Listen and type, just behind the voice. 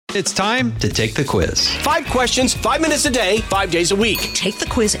It's time to take the quiz. 5 questions, 5 minutes a day, 5 days a week. Take the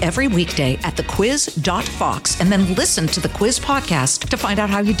quiz every weekday at thequiz.fox and then listen to the quiz podcast to find out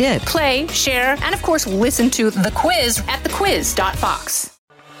how you did. Play, share, and of course, listen to The Quiz at thequiz.fox.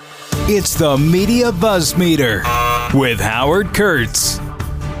 It's the Media Buzz Meter with Howard Kurtz.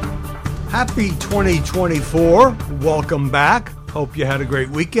 Happy 2024. Welcome back. Hope you had a great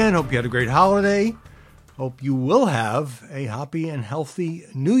weekend. Hope you had a great holiday. Hope you will have a happy and healthy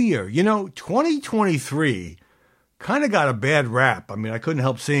new year. You know, 2023 kind of got a bad rap. I mean, I couldn't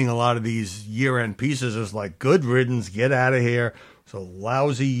help seeing a lot of these year-end pieces as like, good riddance, get out of here. It's a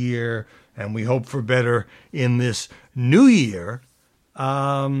lousy year, and we hope for better in this new year.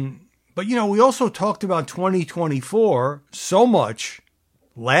 But, you know, we also talked about 2024 so much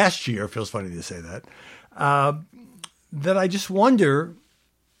last year, feels funny to say that, that I just wonder,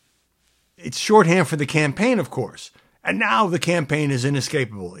 it's shorthand for the campaign, of course. And now the campaign is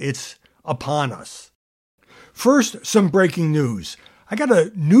inescapable. It's upon us. First, some breaking news. I got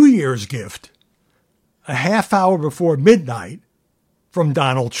a New Year's gift a half hour before midnight from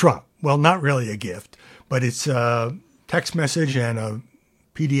Donald Trump. Well, not really a gift, but it's a text message and a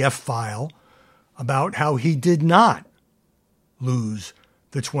PDF file about how he did not lose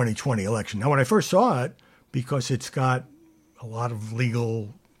the 2020 election. Now, when I first saw it, because it's got a lot of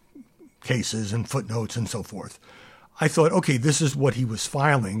legal cases and footnotes and so forth, I thought, okay, this is what he was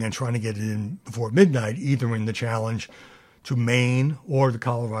filing and trying to get it in before midnight, either in the challenge to Maine or the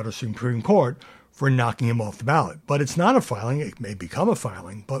Colorado Supreme Court for knocking him off the ballot. But it's not a filing. It may become a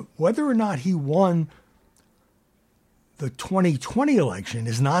filing. But whether or not he won the 2020 election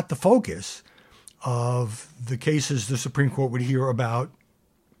is not the focus of the cases the Supreme Court would hear about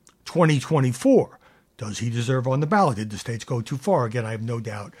 2024. Does he deserve on the ballot? Did the states go too far? Again, I have no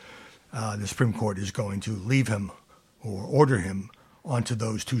doubt the Supreme Court is going to leave him or order him onto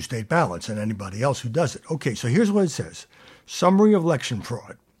those 2 state ballots and anybody else who does it. Okay, so here's what it says. Summary of election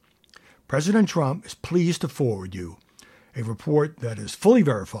fraud. President Trump is pleased to forward you a report that is fully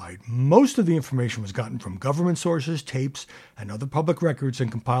verified. Most of the information was gotten from government sources, tapes, and other public records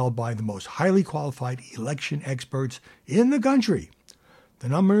and compiled by the most highly qualified election experts in the country. The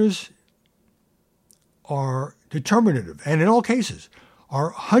numbers are determinative, and in all cases, are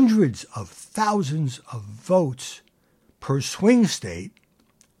hundreds of thousands of votes per swing state,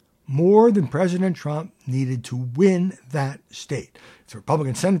 more than President Trump needed to win that state. If the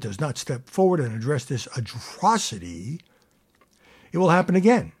Republican Senate does not step forward and address this atrocity, it will happen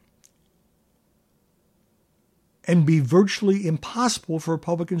again and be virtually impossible for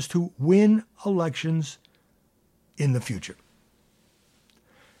Republicans to win elections in the future.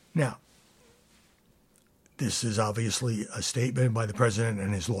 Now, this is obviously a statement by the president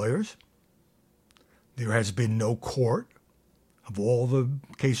and his lawyers. There has been no court of all the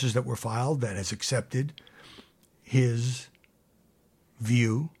cases that were filed that has accepted his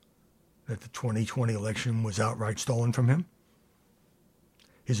view that the 2020 election was outright stolen from him.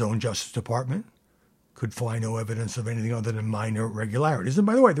 His own Justice Department could find no evidence of anything other than minor irregularities. And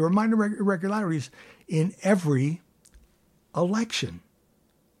by the way, there were minor irregularities in every election.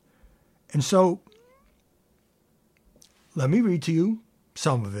 And so, let me read to you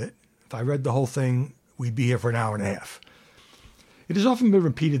some of it. If I read the whole thing, we'd be here for an hour and a half. It has often been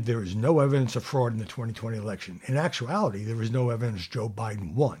repeated there is no evidence of fraud in the 2020 election. In actuality, there is no evidence Joe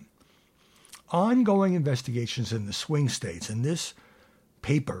Biden won. Ongoing investigations in the swing states, and this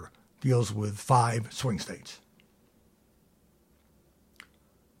paper deals with 5 swing states,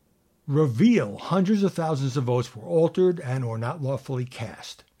 reveal hundreds of thousands of votes were altered and or not lawfully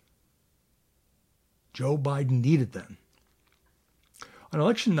cast. Joe Biden needed them. On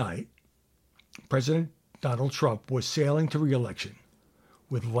election night, President Donald Trump was sailing to re-election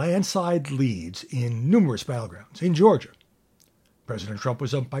with landslide leads in numerous battlegrounds. In Georgia, President Trump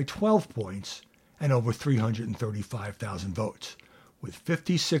was up by 12 points and over 335,000 votes, with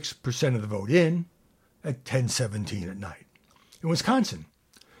 56% of the vote in at 10:17 at night. In Wisconsin,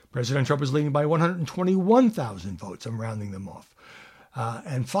 President Trump was leading by 121,000 votes, I'm rounding them off,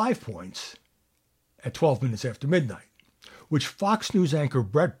 and 5 points at 12 minutes after midnight, which Fox News anchor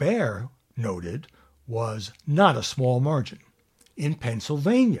Bret Baier noted was not a small margin. In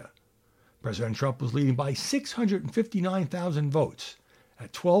Pennsylvania, President Trump was leading by 659,000 votes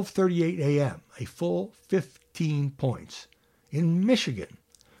at 12:38 a.m., a full 15 points. In Michigan,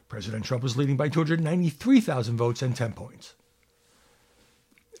 President Trump was leading by 293,000 votes and 10 points.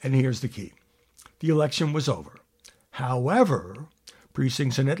 And here's the key. The election was over. However,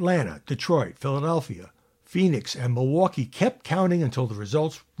 precincts in Atlanta, Detroit, Philadelphia, Phoenix, and Milwaukee kept counting until the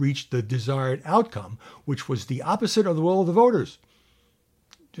results reached the desired outcome, which was the opposite of the will of the voters.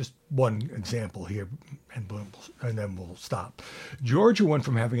 just one example here, and then we'll stop. Georgia went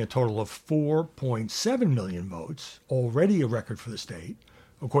from having a total of 4.7 million votes, already a record for the state,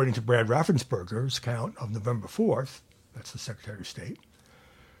 according to Brad Raffensperger's count of November 4th, that's the Secretary of State,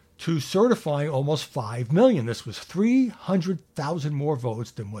 to certifying almost 5 million. This was 300,000 more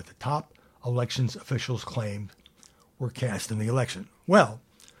votes than what the top elections officials claimed were cast in the election. Well,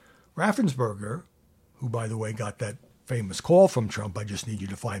 Raffensperger, who, by the way, got that famous call from Trump, I just need you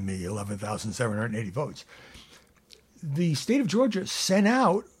to find me 11,780 votes. The state of Georgia sent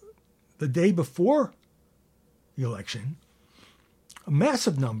out the day before the election a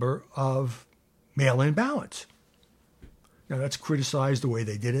massive number of mail-in ballots. Now, that's criticized the way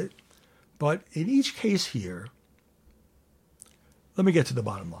they did it, but in each case here, let me get to the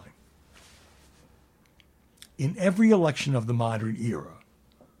bottom line. In every election of the modern era,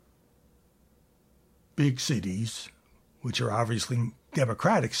 big cities, which are obviously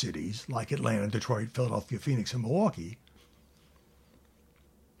Democratic cities like Atlanta, Detroit, Philadelphia, Phoenix, and Milwaukee,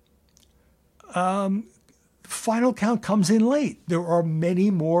 final count comes in late. There are many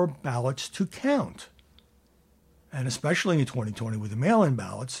more ballots to count. And especially in 2020 with the mail-in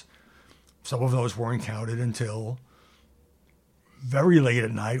ballots, some of those weren't counted until very late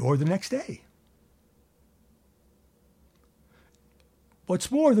at night or the next day.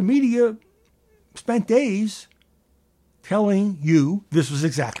 What's more, the media spent days telling you this was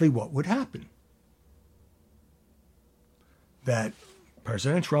exactly what would happen. That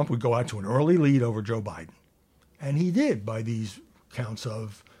President Trump would go out to an early lead over Joe Biden. And he did by these counts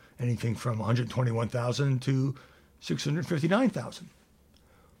of anything from 121,000 to 659,000.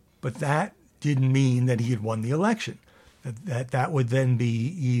 But that didn't mean that he had won the election. That would then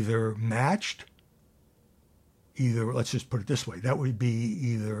be either matched, let's just put it this way, that would be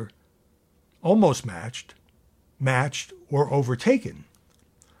either almost matched, or overtaken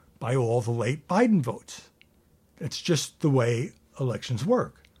by all the late Biden votes. That's just the way elections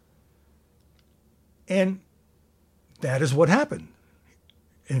work. And that is what happened.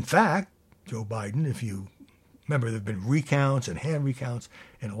 In fact, Joe Biden, if you remember, there have been recounts and hand recounts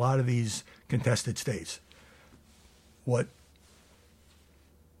in a lot of these contested states. What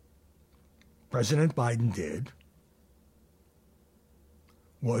President Biden did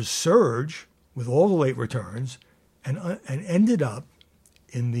was surge with all the late returns and ended up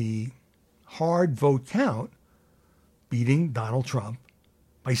in the hard vote count beating Donald Trump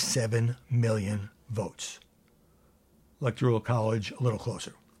by 7 million votes. Electoral College a little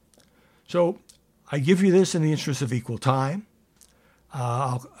closer. So I give you this in the interest of equal time.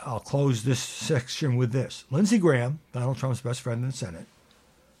 I'll close this section with this. Lindsey Graham, Donald Trump's best friend in the Senate,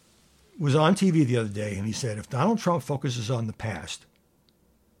 was on TV the other day, and he said, if Donald Trump focuses on the past,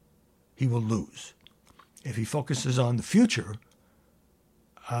 he will lose. If he focuses on the future,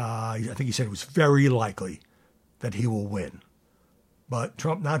 I think he said it was very likely that he will win. But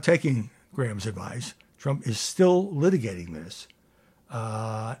Trump not taking Graham's advice, Trump is still litigating this.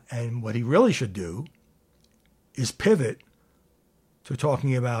 And what he really should do is pivot to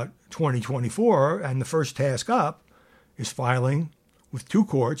talking about 2024, and the first task up is filing with two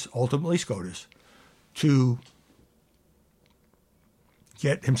courts, ultimately SCOTUS, to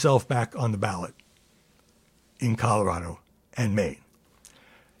get himself back on the ballot in Colorado and Maine.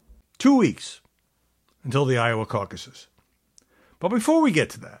 2 weeks until the Iowa caucuses. But before we get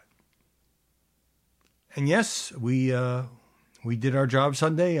to that, and yes, we did our job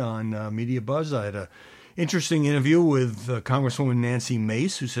Sunday on Media Buzz. I had an interesting interview with Congresswoman Nancy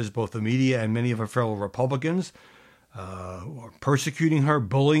Mace, who says both the media and many of her fellow Republicans are persecuting her,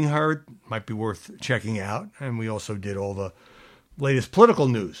 bullying her. Might be worth checking out. And we also did all the latest political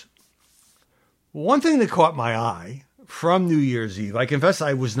news. One thing that caught my eye from New Year's Eve, I confess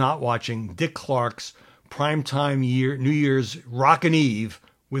I was not watching Dick Clark's primetime New Year's Rockin' Eve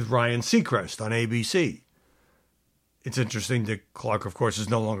with Ryan Seacrest on ABC. It's interesting that Clark, of course, is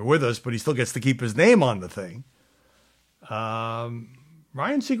no longer with us, but he still gets to keep his name on the thing. Ryan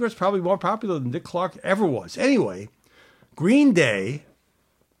Seacrest's probably more popular than Dick Clark ever was. Anyway, Green Day,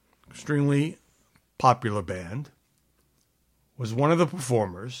 extremely popular band, was one of the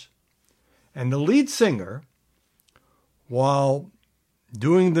performers. And the lead singer, while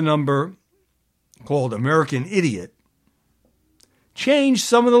doing the number called American Idiot, changed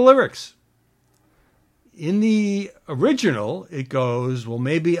some of the lyrics. In the original, it goes, well,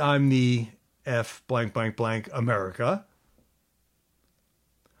 maybe I'm the F blank, blank, blank America.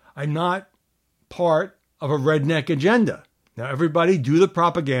 I'm not part of a redneck agenda. Now, everybody do the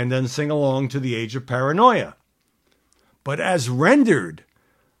propaganda and sing along to the Age of Paranoia. But as rendered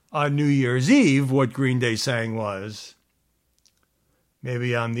on New Year's Eve, what Green Day sang was,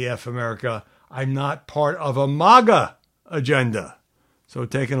 maybe on the F America, I'm not part of a MAGA agenda. So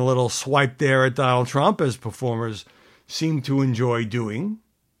taking a little swipe there at Donald Trump, as performers seem to enjoy doing.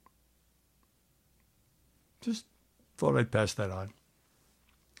 Just thought I'd pass that on.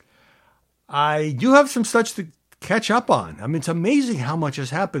 I do have some stuff to catch up on. I mean, it's amazing how much has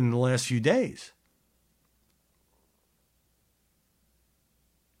happened in the last few days.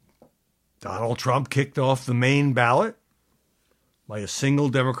 Donald Trump kicked off the Maine ballot by a single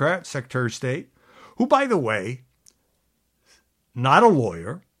Democrat, Secretary of State, who, by the way, not a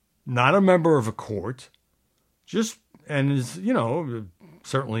lawyer, not a member of a court, and is,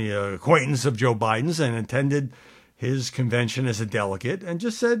 certainly an acquaintance of Joe Biden's and attended his convention as a delegate and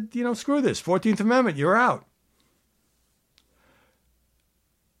just said, screw this, 14th Amendment, you're out.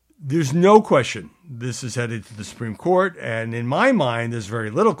 There's no question this is headed to the Supreme Court, and in my mind, there's very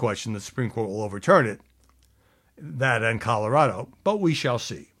little question the Supreme Court will overturn it, that and Colorado, but we shall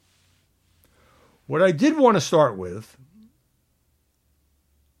see. What I did want to start with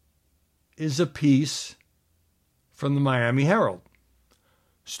is a piece from the Miami Herald.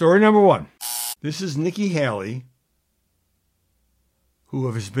 Story number 1. This is Nikki Haley,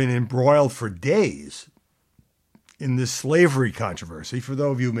 who has been embroiled for days in this slavery controversy. For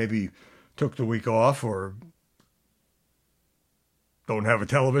those of you who maybe took the week off or don't have a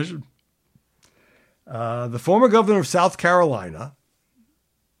television. The former governor of South Carolina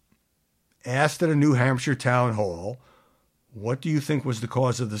asked at a New Hampshire town hall, what do you think was the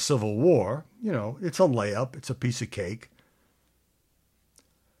cause of the Civil War? It's a layup. It's a piece of cake.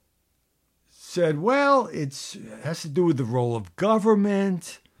 Said, well, it has to do with the role of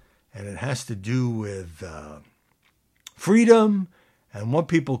government, and it has to do with freedom and what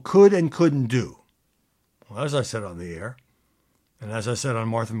people could and couldn't do. Well, as I said on the air, and as I said on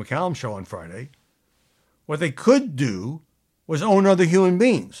Martha McCallum's show on Friday, what they could do was own other human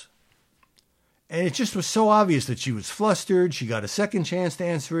beings. And it just was so obvious that she was flustered. She got a second chance to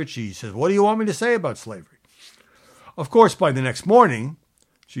answer it. She says, what do you want me to say about slavery? Of course, by the next morning,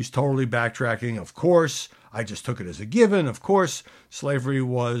 she's totally backtracking. Of course, I just took it as a given. Of course, slavery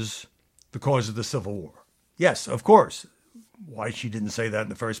was the cause of the Civil War. Yes, of course. Why she didn't say that in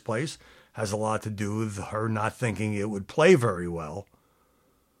the first place has a lot to do with her not thinking it would play very well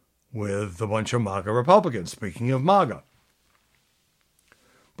with a bunch of MAGA Republicans, speaking of MAGA.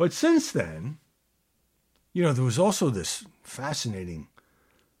 But since then, there was also this fascinating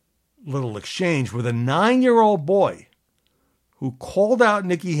little exchange with a 9-year-old boy who called out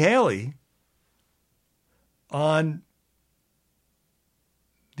Nikki Haley on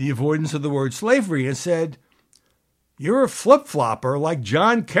the avoidance of the word slavery and said, you're a flip-flopper like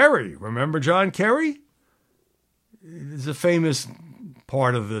John Kerry. Remember John Kerry? It's a famous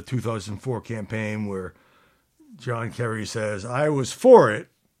part of the 2004 campaign where John Kerry says, I was for it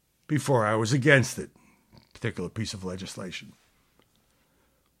before I was against it. Particular piece of legislation.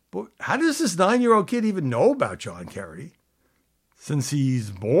 But how does this 9-year-old kid even know about John Kerry since he's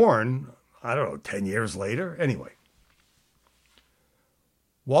born, 10 years later? Anyway,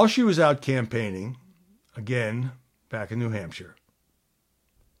 while she was out campaigning, again, back in New Hampshire,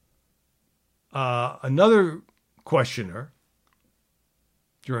 another questioner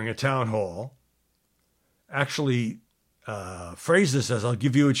during a town hall actually phrased this as, I'll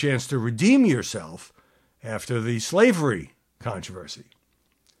give you a chance to redeem yourself after the slavery controversy.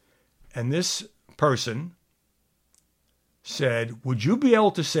 And this person said, would you be able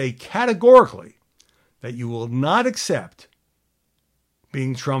to say categorically that you will not accept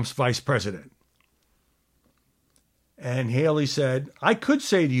being Trump's vice president? And Haley said, I could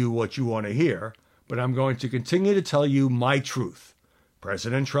say to you what you want to hear, but I'm going to continue to tell you my truth.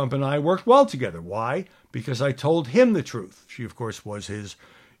 President Trump and I worked well together. Why? Because I told him the truth. She, of course, was his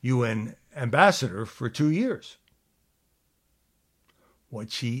UN ambassador for 2 years.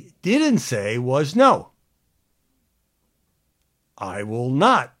 What she didn't say was, no, I will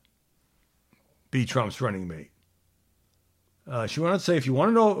not be Trump's running mate. She wanted to say, if you want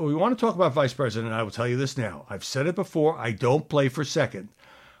to know, we want to talk about vice president, I will tell you this now. I've said it before. I don't play for second.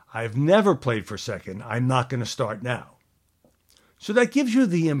 I've never played for second. I'm not going to start now. So that gives you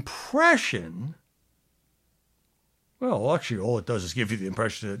the impression, well, actually, all it does is give you the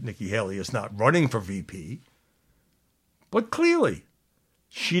impression that Nikki Haley is not running for VP. But clearly,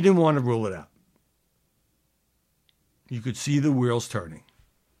 she didn't want to rule it out. You could see the wheels turning.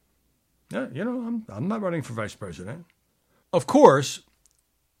 Yeah, I'm not running for vice president. Of course,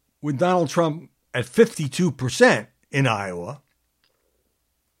 with Donald Trump at 52% in Iowa,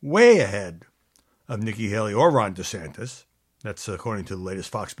 way ahead of Nikki Haley or Ron DeSantis, that's according to the latest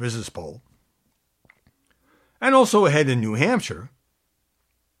Fox Business poll, and also ahead in New Hampshire,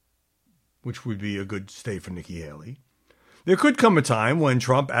 which would be a good state for Nikki Haley. There could come a time when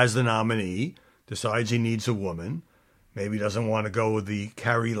Trump, as the nominee, decides he needs a woman, maybe doesn't want to go with the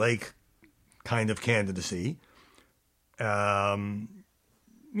Kari Lake kind of candidacy.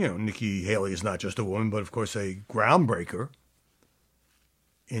 Nikki Haley is not just a woman, but of course a groundbreaker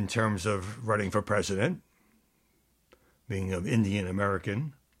in terms of running for president, being of Indian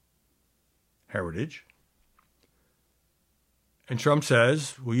American heritage. And Trump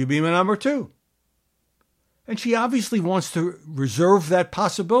says, will you be my number 2? And she obviously wants to reserve that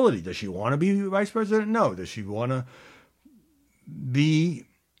possibility. Does she want to be vice president? No. Does she want to be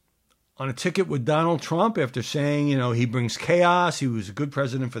on a ticket with Donald Trump after saying, he brings chaos, he was a good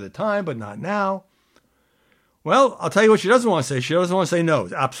president for the time, but not now? Well, I'll tell you what she doesn't want to say. She doesn't want to say no.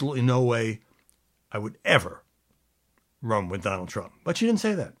 There's absolutely no way I would ever run with Donald Trump. But she didn't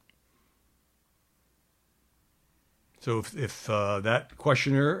say that. So if that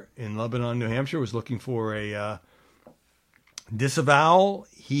questioner in Lebanon, New Hampshire was looking for a disavowal,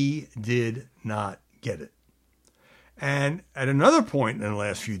 he did not get it. And at another point in the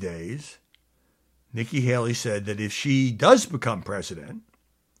last few days, Nikki Haley said that if she does become president,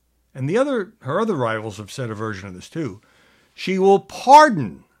 and her other rivals have said a version of this too, she will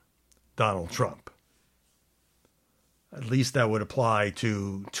pardon Donald Trump. At least that would apply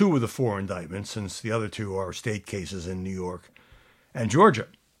to 2 of the 4 indictments, since the other 2 are state cases in New York and Georgia.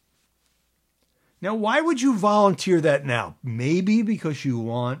 Now, why would you volunteer that now? Maybe because you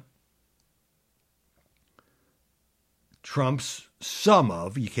want Trump's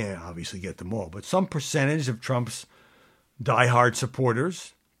you can't obviously get them all, but some percentage of Trump's diehard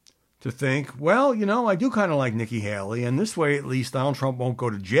supporters to think, well, I do kind of like Nikki Haley, and this way at least Donald Trump won't go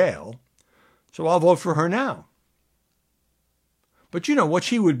to jail, so I'll vote for her now. But what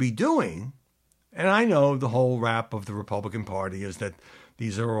she would be doing, and I know the whole rap of the Republican Party is that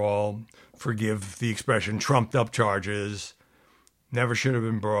these are all, forgive the expression, trumped up charges, never should have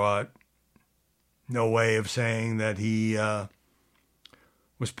been brought, no way of saying that he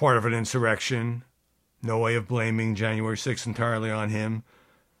was part of an insurrection, no way of blaming January 6th entirely on him.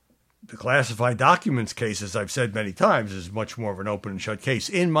 The classified documents case, as I've said many times, is much more of an open and shut case,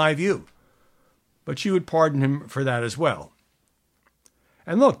 in my view. But she would pardon him for that as well.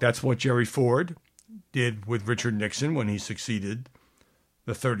 And look, that's what Jerry Ford did with Richard Nixon when he succeeded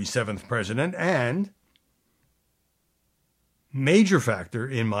the 37th president, and major factor,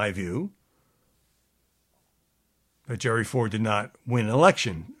 in my view, that Jerry Ford did not win an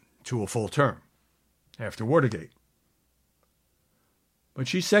election to a full term after Watergate. But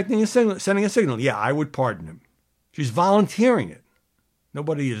she's sending a signal. Yeah, I would pardon him. She's volunteering it.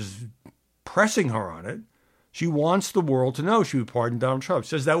 Nobody is pressing her on it. She wants the world to know she would pardon Donald Trump.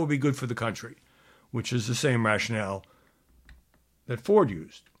 Says that would be good for the country, which is the same rationale that Ford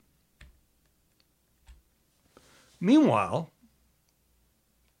used. Meanwhile,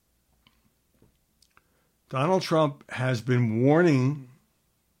 Donald Trump has been warning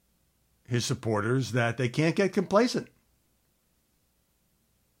his supporters that they can't get complacent.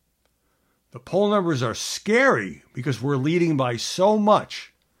 The poll numbers are scary because we're leading by so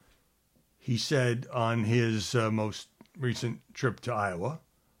much, he said on his most recent trip to Iowa.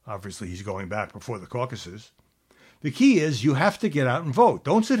 Obviously, he's going back before the caucuses. The key is you have to get out and vote.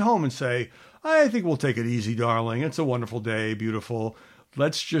 Don't sit home and say, I think we'll take it easy, darling. It's a wonderful day, beautiful.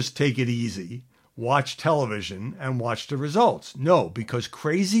 Let's just take it easy. Watch television and watch the results. No, because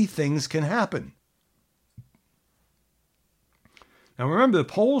crazy things can happen. Now remember, the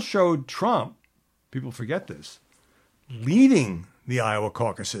polls showed Trump, people forget this, leading the Iowa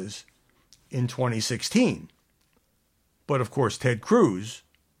caucuses in 2016. But of course, Ted Cruz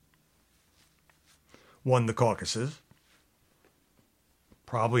won the caucuses,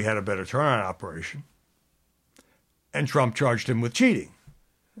 probably had a better turnout operation, and Trump charged him with cheating.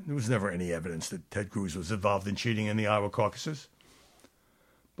 There was never any evidence that Ted Cruz was involved in cheating in the Iowa caucuses.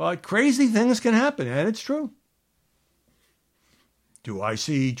 But crazy things can happen, and it's true. Do I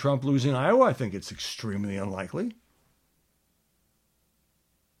see Trump losing Iowa? I think it's extremely unlikely.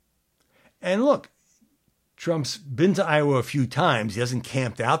 And look, Trump's been to Iowa a few times. He hasn't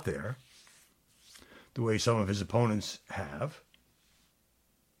camped out there the way some of his opponents have.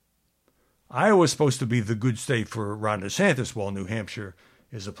 Iowa's supposed to be the good state for Ron DeSantis, while New Hampshire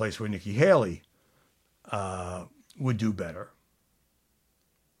is a place where Nikki Haley would do better.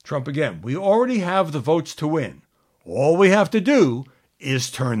 Trump again, we already have the votes to win. All we have to do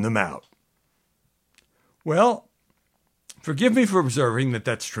is turn them out. Well, forgive me for observing that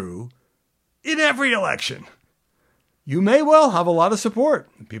that's true in every election. You may well have a lot of support.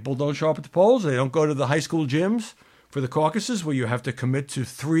 People don't show up at the polls. They don't go to the high school gyms for the caucuses where you have to commit to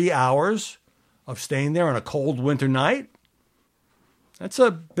 3 hours of staying there on a cold winter night, that's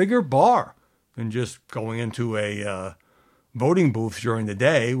a bigger bar than just going into a voting booth during the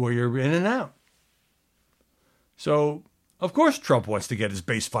day where you're in and out. So, of course, Trump wants to get his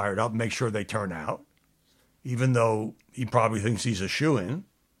base fired up and make sure they turn out, even though he probably thinks he's a shoo-in.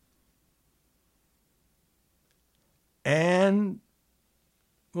 And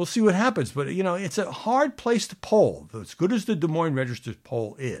we'll see what happens. But, you know, it's a hard place to poll. As good as the Des Moines Register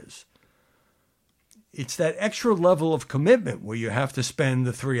poll is, it's that extra level of commitment where you have to spend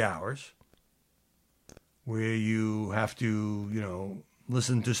the 3 hours, where you have to, you know,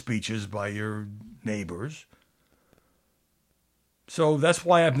 listen to speeches by your neighbors. So that's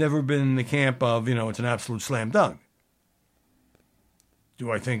why I've never been in the camp of, you know, it's an absolute slam dunk.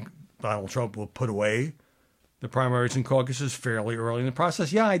 Do I think Donald Trump will put away the primaries and caucuses fairly early in the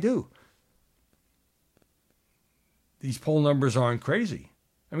process? Yeah, I do. These poll numbers aren't crazy.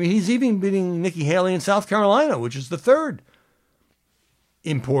 I mean, he's even beating Nikki Haley in South Carolina, which is the third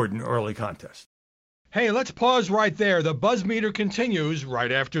important early contest. Hey, let's pause right there. The Buzz Meter continues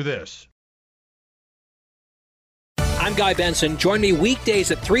right after this. I'm Guy Benson. Join me weekdays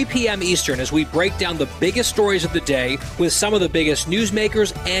at 3 p.m. Eastern as we break down the biggest stories of the day with some of the biggest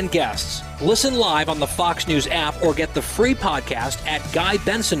newsmakers and guests. Listen live on the Fox News app or get the free podcast at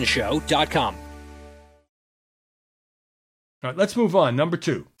GuyBensonShow.com. All right, let's move on. Number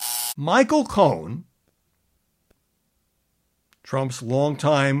 2. Michael Cohen, Trump's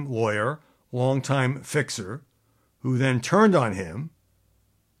longtime lawyer, longtime fixer, who then turned on him,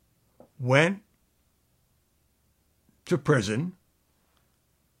 went to prison,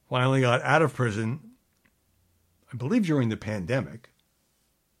 finally got out of prison, I believe during the pandemic.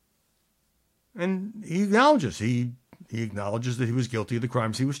 And he acknowledges, he acknowledges that he was guilty of the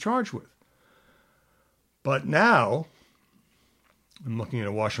crimes he was charged with. But now, I'm looking at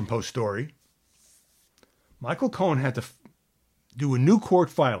a Washington Post story, Michael Cohen had to do a new court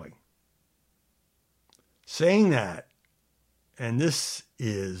filing saying that, and this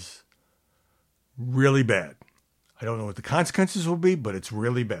is really bad. I don't know what the consequences will be, but it's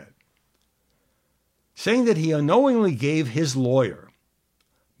really bad. Saying that he unknowingly gave his lawyer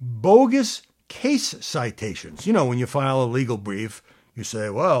bogus case citations. You know, when you file a legal brief, you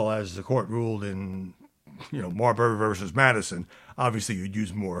say, well, as the court ruled in, you know, Marbury versus Madison, obviously you'd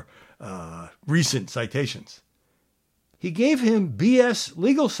use more recent citations. He gave him BS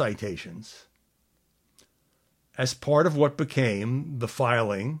legal citations as part of what became the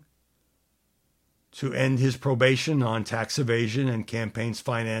filing to end his probation on tax evasion and campaign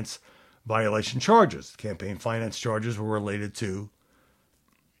finance violation charges. Campaign finance charges were related to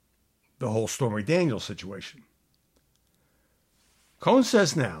the whole Stormy Daniels situation. Cohen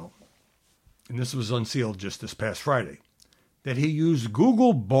says now, and this was unsealed just this past Friday, that he used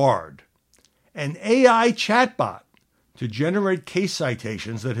Google Bard, an AI chatbot, to generate case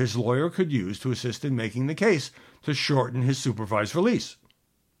citations that his lawyer could use to assist in making the case to shorten his supervised release.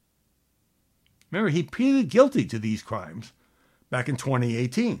 Remember, he pleaded guilty to these crimes back in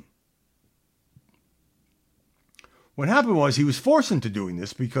 2018. What happened was he was forced into doing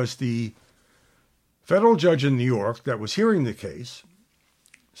this because the federal judge in New York that was hearing the case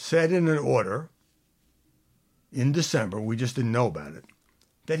said in an order in December, we just didn't know about it,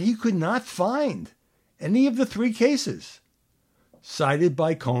 that he could not find any of the 3 cases cited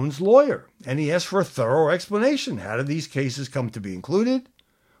by Cohen's lawyer. And he asked for a thorough explanation. How did these cases come to be included?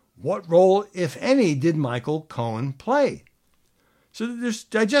 What role, if any, did Michael Cohen play? So just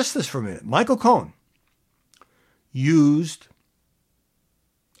digest this for a minute. Michael Cohen used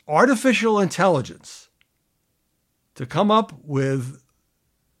artificial intelligence to come up with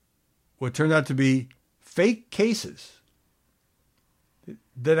what turned out to be fake cases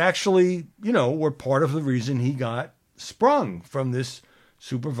that actually, you know, were part of the reason he got sprung from this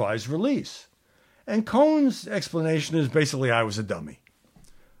supervised release. And Cohen's explanation is basically, I was a dummy.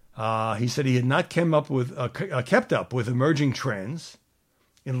 He said he had not kept up with emerging trends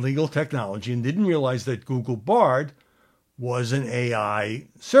in legal technology and didn't realize that Google Bard was an AI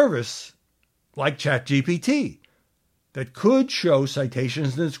service like ChatGPT that could show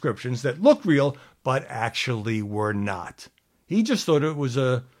citations and descriptions that looked real but actually were not. He just thought it was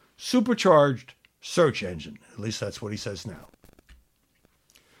a supercharged search engine. At least that's what he says now.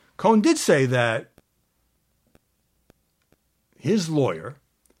 Cohen did say that his lawyer,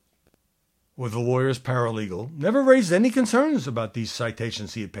 or the lawyer's paralegal, never raised any concerns about these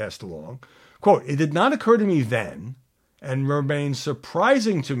citations he had passed along. Quote, it did not occur to me then, and remains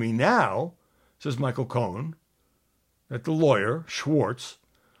surprising to me now, says Michael Cohen, that the lawyer, Schwartz,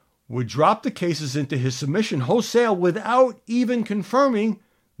 would drop the cases into his submission wholesale without even confirming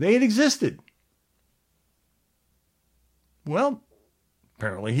they had existed. Well,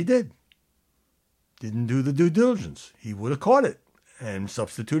 apparently he did. Didn't do the due diligence. He would have caught it and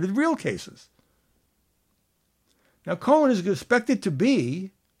substituted real cases. Now, Cohen is expected to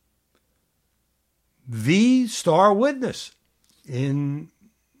be the star witness in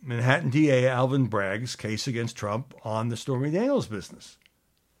Manhattan DA Alvin Bragg's case against Trump on the Stormy Daniels business.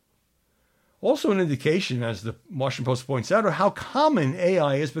 Also an indication, as the Washington Post points out, of how common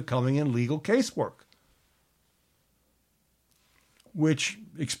AI is becoming in legal casework, which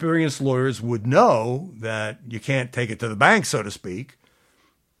experienced lawyers would know that you can't take it to the bank, so to speak,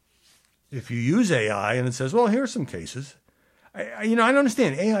 if you use AI and it says, well, here are some cases. I don't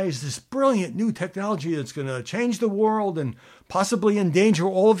understand. AI is this brilliant new technology that's going to change the world and possibly endanger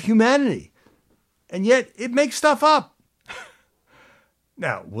all of humanity. And yet it makes stuff up.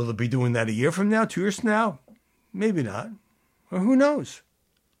 Now, will it be doing that a year from now, 2 years from now? Maybe not. Or who knows?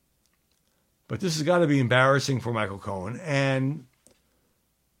 But this has got to be embarrassing for Michael Cohen, and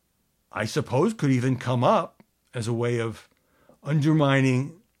I suppose could even come up as a way of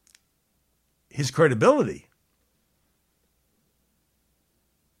undermining his credibility,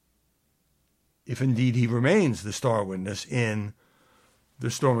 if indeed he remains the star witness in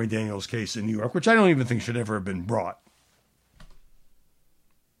the Stormy Daniels case in New York, which I don't even think should ever have been brought.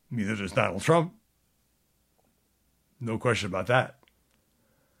 Neither does Donald Trump. No question about that.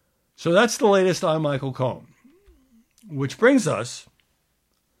 So that's the latest on Michael Cohen, which brings us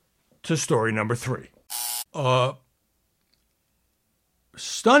to story number 3.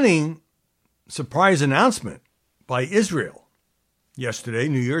 Stunning surprise announcement by Israel yesterday,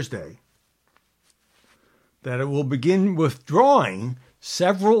 New Year's Day, that it will begin withdrawing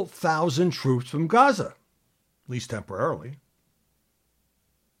several thousand troops from Gaza, at least temporarily.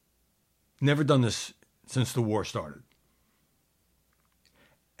 Never done this since the war started.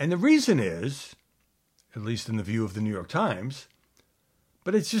 And the reason is, at least in the view of the New York Times,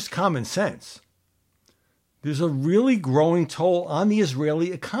 but it's just common sense. There's a really growing toll on the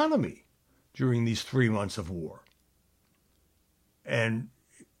Israeli economy during these 3 months of war. And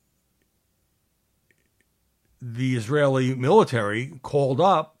the Israeli military called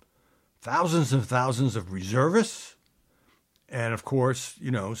up thousands and thousands of reservists and, of course,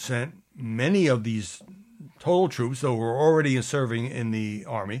 sent many of these total troops, though were already serving in the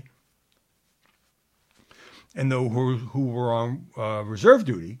army, and though who were on reserve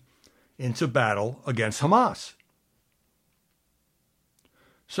duty, into battle against Hamas.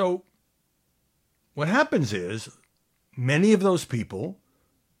 So what happens is many of those people,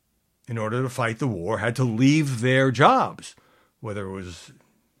 in order to fight the war, had to leave their jobs, whether it was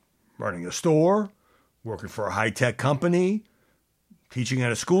running a store, working for a high-tech company, teaching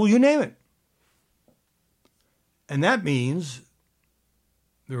at a school, you name it. And that means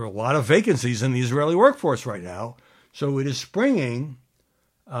there are a lot of vacancies in the Israeli workforce right now. So it is springing,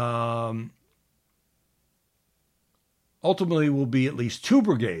 ultimately will be at least 2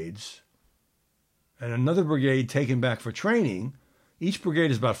 brigades and another brigade taken back for training. Each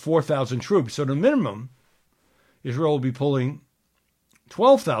brigade is about 4,000 troops. So the minimum, Israel will be pulling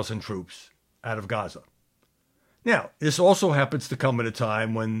 12,000 troops out of Gaza. Now, this also happens to come at a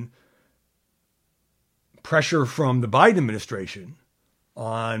time when pressure from the Biden administration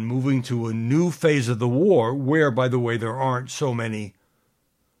on moving to a new phase of the war, where, by the way, there aren't so many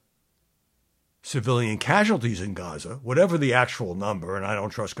civilian casualties in Gaza, whatever the actual number, and I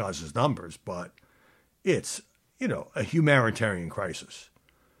don't trust Gaza's numbers, but it's, a humanitarian crisis.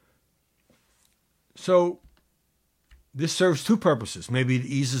 So this serves 2 purposes. Maybe it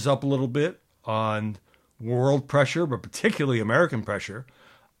eases up a little bit on world pressure, but particularly American pressure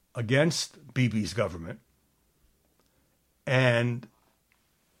against Bibi's government. And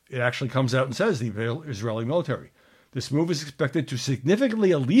it actually comes out and says, the Israeli military, this move is expected to significantly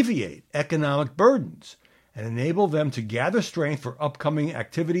alleviate economic burdens and enable them to gather strength for upcoming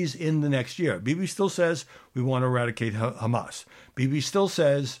activities in the next year. Bibi still says we want to eradicate Hamas. Bibi still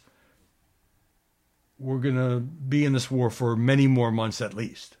says we're going to be in this war for many more months at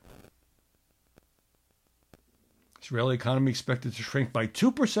least. Israeli economy expected to shrink by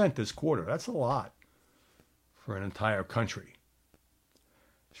 2% this quarter. That's a lot for an entire country.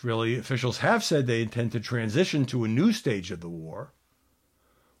 Israeli officials have said they intend to transition to a new stage of the war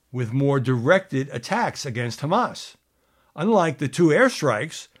with more directed attacks against Hamas, unlike the 2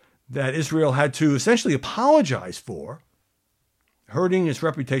 airstrikes that Israel had to essentially apologize for, hurting its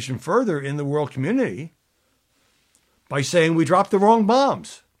reputation further in the world community by saying we dropped the wrong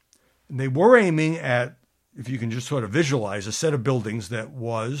bombs. And they were aiming at, if you can just sort of visualize, a set of buildings that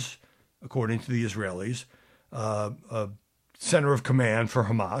was according to the Israelis, a center of command for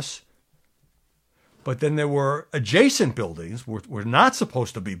Hamas. But then there were adjacent buildings were not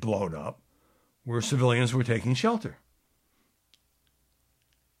supposed to be blown up, where civilians were taking shelter.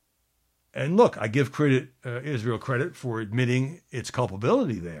 And look, I give Israel credit for admitting its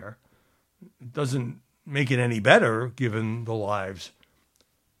culpability there. It doesn't make it any better given the lives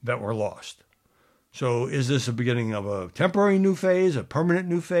that were lost. So is this a beginning of a temporary new phase, a permanent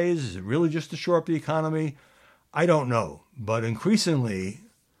new phase? Is it really just to shore up the economy? I don't know. But increasingly,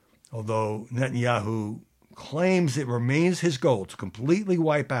 although Netanyahu claims it remains his goal to completely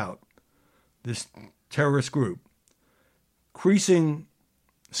wipe out this terrorist group, increasing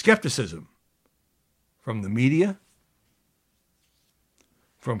skepticism from the media,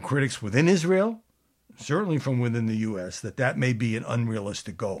 from critics within Israel, certainly from within the U.S., that may be an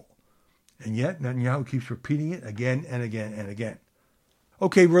unrealistic goal. And yet Netanyahu keeps repeating it again and again and again.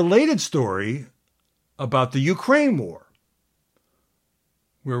 Okay, related story about the Ukraine war,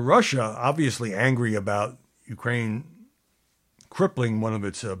 where Russia, obviously angry about Ukraine crippling one of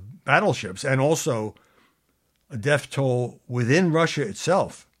its battleships, and also a death toll within Russia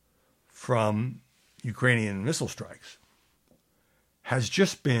itself from Ukrainian missile strikes, has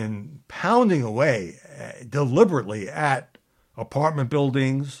just been pounding away deliberately at apartment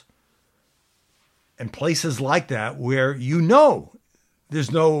buildings and places like that where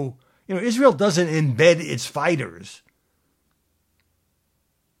there's no, Israel doesn't embed its fighters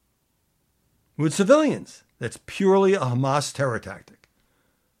with civilians. That's purely a Hamas terror tactic,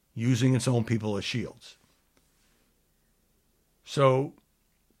 using its own people as shields. So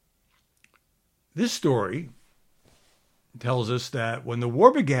this story tells us that when the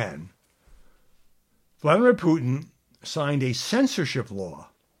war began, Vladimir Putin signed a censorship law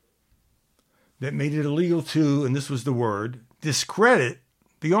that made it illegal to, and this was the word, discredit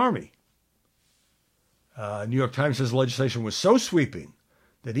the army. New York Times says the legislation was so sweeping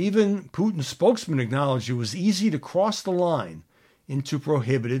that even Putin's spokesman acknowledged it was easy to cross the line into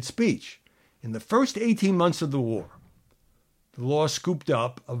prohibited speech. In the first 18 months of the war, the law scooped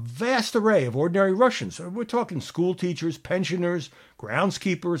up a vast array of ordinary Russians. We're talking school teachers, pensioners,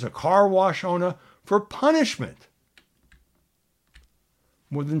 groundskeepers, a car wash owner, for punishment.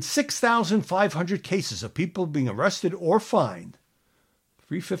 More than 6,500 cases of people being arrested or fined,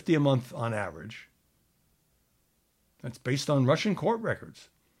 $350 a month on average. That's based on Russian court records.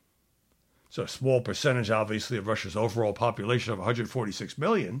 It's a small percentage, obviously, of Russia's overall population of 146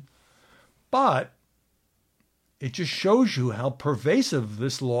 million, but it just shows you how pervasive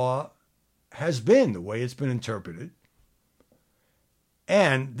this law has been, the way it's been interpreted.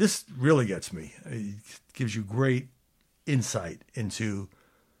 And this really gets me. It gives you great insight into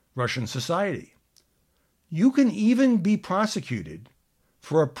Russian society. You can even be prosecuted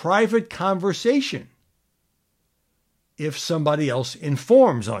for a private conversation if somebody else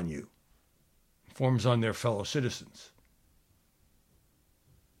informs on their fellow citizens.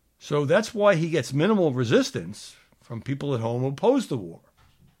 So that's why he gets minimal resistance from people at home who oppose the war.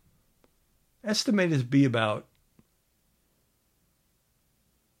 Estimated to be about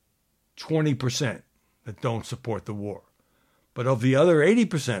 20% that don't support the war. But of the other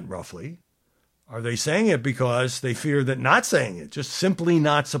 80%, roughly, are they saying it because they fear that not saying it, just simply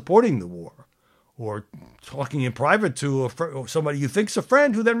not supporting the war, or talking in private to somebody you think's a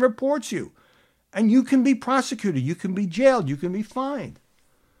friend who then reports you? And you can be prosecuted, you can be jailed, you can be fined.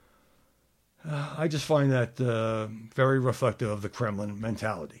 I just find that very reflective of the Kremlin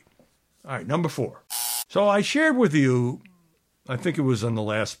mentality. All right, number 4. So I shared with you, I think it was on the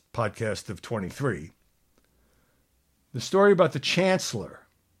last podcast of 23, the story about the chancellor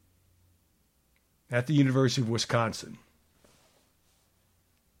at the University of Wisconsin.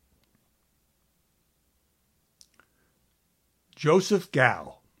 Joseph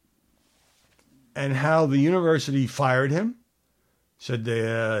Gao, and how the university fired him, said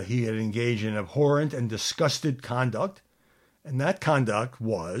that he had engaged in abhorrent and disgusted conduct, and that conduct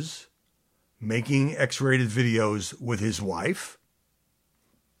was making X-rated videos with his wife.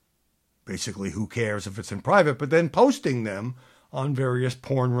 Basically, who cares if it's in private, but then posting them on various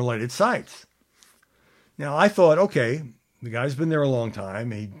porn-related sites. Now, I thought, okay, the guy's been there a long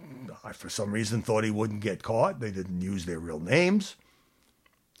time. I, for some reason, thought he wouldn't get caught. They didn't use their real names.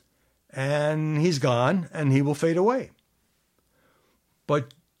 And he's gone, and he will fade away.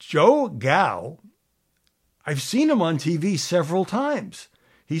 But Joe Gao, I've seen him on TV several times.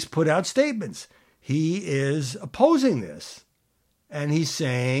 He's put out statements. He is opposing this. And he's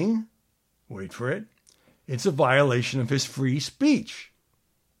saying, wait for it, it's a violation of his free speech.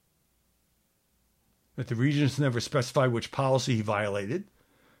 That the regents never specified which policy he violated.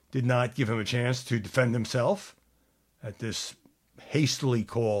 did not give him a chance to defend himself at this hastily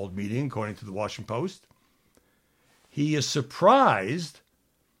called meeting, according to the Washington Post. He is surprised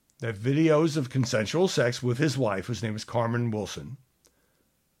that videos of consensual sex with his wife, whose name is Carmen Wilson,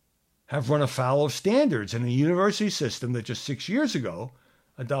 have run afoul of standards in a university system that just 6 years ago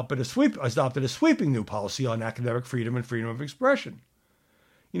adopted a sweeping new policy on academic freedom and freedom of expression.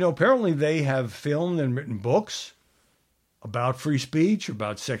 Apparently they have filmed and written books about free speech,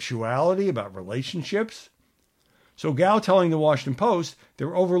 about sexuality, about relationships. So Gao telling the Washington Post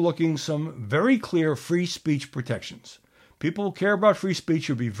they're overlooking some very clear free speech protections. People who care about free speech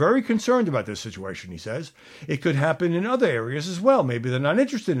should be very concerned about this situation, he says. It could happen in other areas as well. Maybe they're not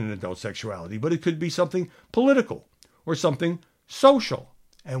interested in adult sexuality, but it could be something political or something social.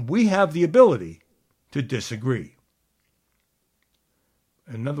 And we have the ability to disagree.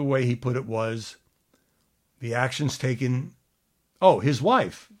 Another way he put it was the actions taken. His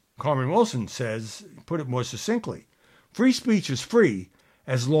wife, Carmen Wilson, put it more succinctly. Free speech is free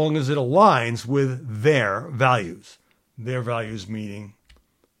as long as it aligns with their values. Their values meaning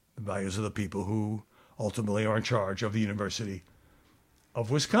the values of the people who ultimately are in charge of the University of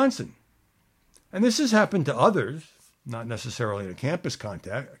Wisconsin. And this has happened to others, not necessarily in a campus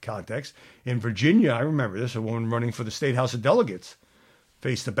context. In Virginia, I remember this, a woman running for the State House of Delegates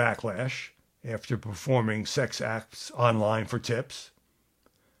faced a backlash after performing sex acts online for tips.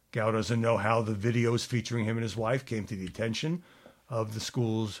 Gao doesn't know how the videos featuring him and his wife came to the attention of the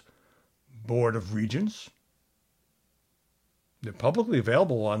school's Board of Regents. They're publicly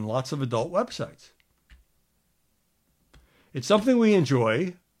available on lots of adult websites. It's something we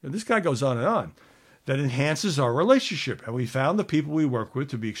enjoy, and this guy goes on, that enhances our relationship. And we found the people we work with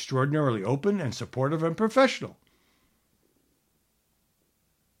to be extraordinarily open and supportive and professional.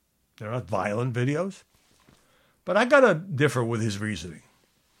 They're not violent videos. But I got to differ with his reasoning.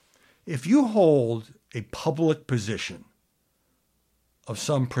 If you hold a public position of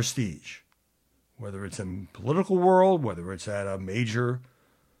some prestige, whether it's in the political world, whether it's at a major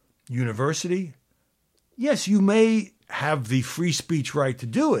university, yes, you may have the free speech right to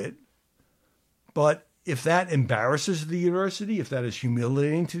do it, but if that embarrasses the university, if that is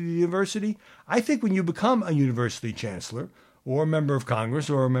humiliating to the university, I think when you become a university chancellor or a member of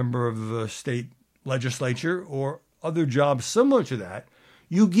Congress or a member of the state legislature or other jobs similar to that,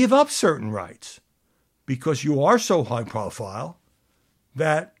 you give up certain rights because you are so high profile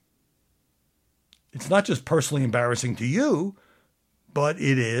that it's not just personally embarrassing to you, but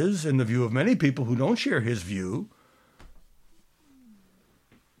it is, in the view of many people who don't share his view,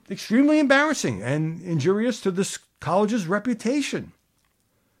 extremely embarrassing and injurious to this college's reputation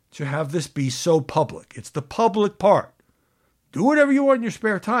to have this be so public. It's the public part. Do whatever you want in your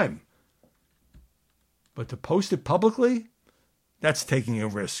spare time. But to post it publicly, that's taking a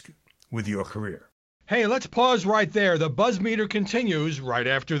risk with your career. Hey, let's pause right there. The Buzz Meter continues right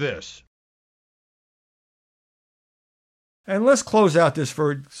after this. And let's close out this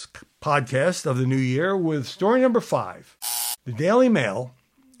first podcast of the new year with story number 5. The Daily Mail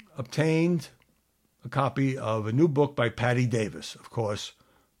obtained a copy of a new book by Patti Davis, of course,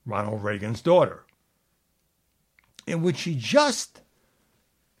 Ronald Reagan's daughter, in which she just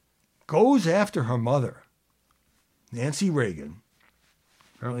goes after her mother, Nancy Reagan.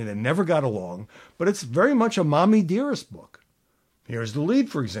 Apparently they never got along, but it's very much a mommy dearest book. Here's the lead,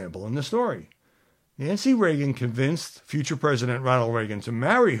 for example, in the story. Nancy Reagan convinced future President Ronald Reagan to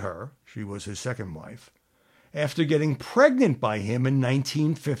marry her, she was his second wife, after getting pregnant by him in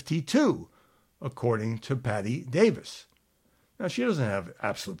 1952, according to Patti Davis. Now, she doesn't have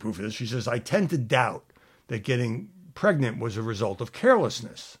absolute proof of this. She says, I tend to doubt that getting pregnant was a result of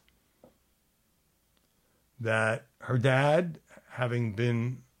carelessness. That her dad, having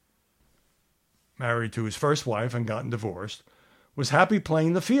been married to his first wife and gotten divorced, was happy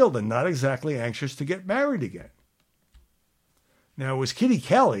playing the field and not exactly anxious to get married again. Now, it was Kitty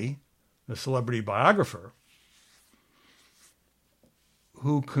Kelly, the celebrity biographer,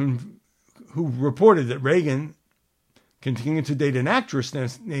 who reported that Reagan continued to date an actress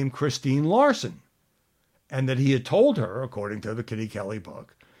named Christine Larson, and that he had told her, according to the Kitty Kelly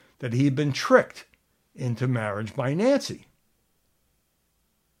book, that he had been tricked into marriage by Nancy.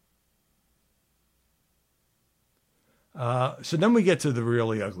 So then we get to the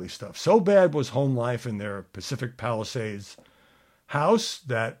really ugly stuff. So bad was home life in their Pacific Palisades house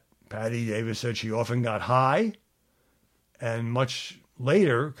that Patti Davis said she often got high and much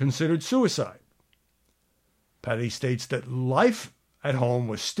later considered suicide. Patti states that life at home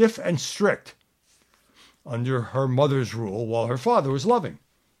was stiff and strict under her mother's rule while her father was loving.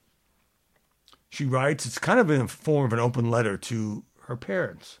 She writes, it's kind of in the form of an open letter to her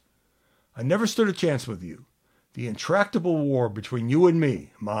parents. I never stood a chance with you. The intractable war between you and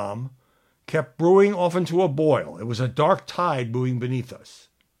me, Mom, kept brewing often to a boil. It was a dark tide moving beneath us.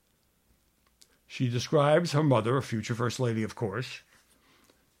 She describes her mother, a future First Lady, of course,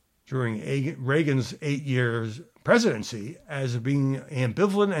 during Reagan's 8 years presidency as being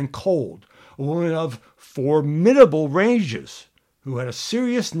ambivalent and cold, a woman of formidable ranges who had a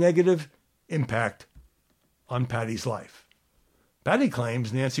serious negative impact on Patty's life. Patty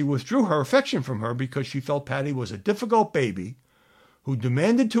claims Nancy withdrew her affection from her because she felt Patty was a difficult baby who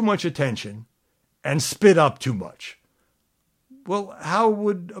demanded too much attention and spit up too much. Well, how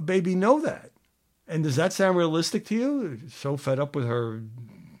would a baby know that? And does that sound realistic to you? So fed up with her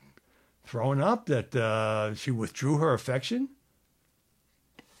throwing up that she withdrew her affection?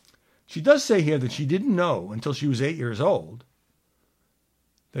 She does say here that she didn't know until she was 8 years old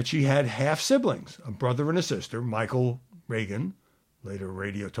that she had half siblings, a brother and a sister, Michael Reagan, later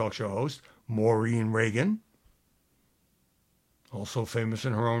radio talk show host, Maureen Reagan, also famous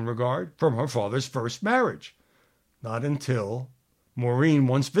in her own regard, from her father's first marriage. Not until Maureen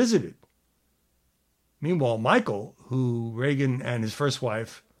once visited. Meanwhile, Michael, who Reagan and his first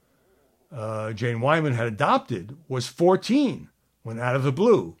wife, Jane Wyman, had adopted, was 14 when, out of the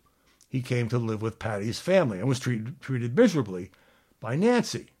blue, he came to live with Patty's family and was treated miserably by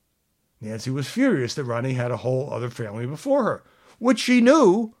Nancy. Nancy was furious that Ronnie had a whole other family before her, which she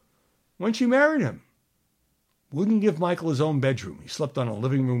knew when she married him. Wouldn't give Michael his own bedroom. He slept on a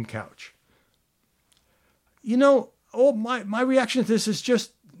living room couch. You know, my reaction to this is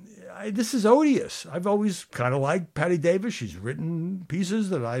just, this is odious. I've always kind of liked Patty Davis. She's written pieces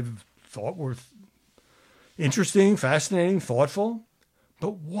that I've thought were interesting, fascinating, thoughtful.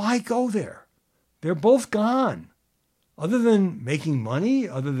 But why go there? They're both gone. Other than making money,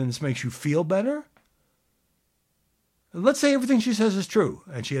 other than this makes you feel better. Let's say everything she says is true,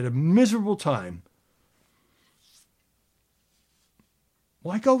 and she had a miserable time.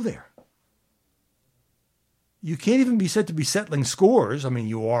 Why go there? You can't even be said to be settling scores. I mean,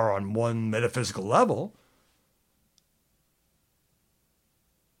 you are on one metaphysical level.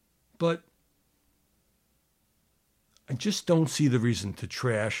 But I just don't see the reason to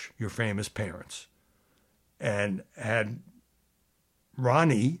trash your famous parents. And had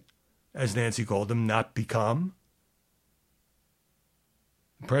Ronnie, as Nancy called him, not become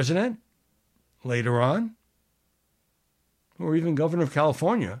president later on, or even governor of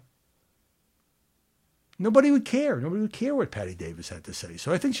California, nobody would care. Nobody would care what Patty Davis had to say.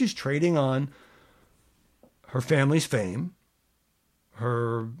 So I think she's trading on her family's fame,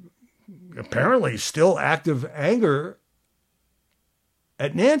 her apparently still active anger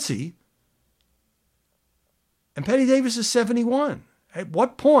at Nancy. And Patty Davis is 71. At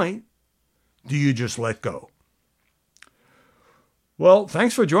what point do you just let go? Well,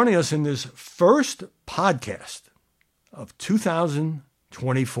 thanks for joining us in this first podcast of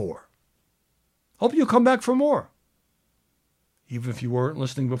 2024. Hope you'll come back for more. Even if you weren't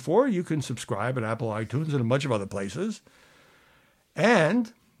listening before, you can subscribe at Apple iTunes and a bunch of other places.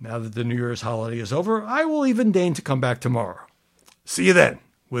 And now that the New Year's holiday is over, I will even deign to come back tomorrow. See you then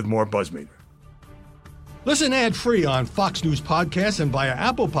with more BuzzMeter. Listen ad-free on Fox News Podcasts and via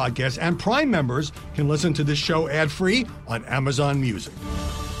Apple Podcasts, and Prime members can listen to this show ad-free on Amazon Music.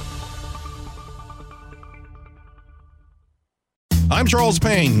 I'm Charles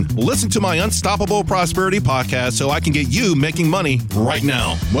Payne. Listen to my Unstoppable Prosperity podcast so I can get you making money right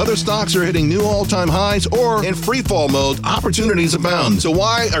now. Whether stocks are hitting new all-time highs or in free-fall mode, opportunities abound. So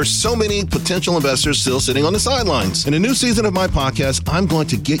why are so many potential investors still sitting on the sidelines? In a new season of my podcast, I'm going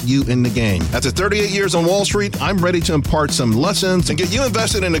to get you in the game. After 38 years on Wall Street, I'm ready to impart some lessons and get you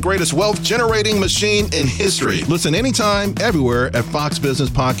invested in the greatest wealth-generating machine in history. Listen anytime, everywhere at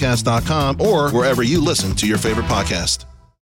foxbusinesspodcast.com or wherever you listen to your favorite podcast.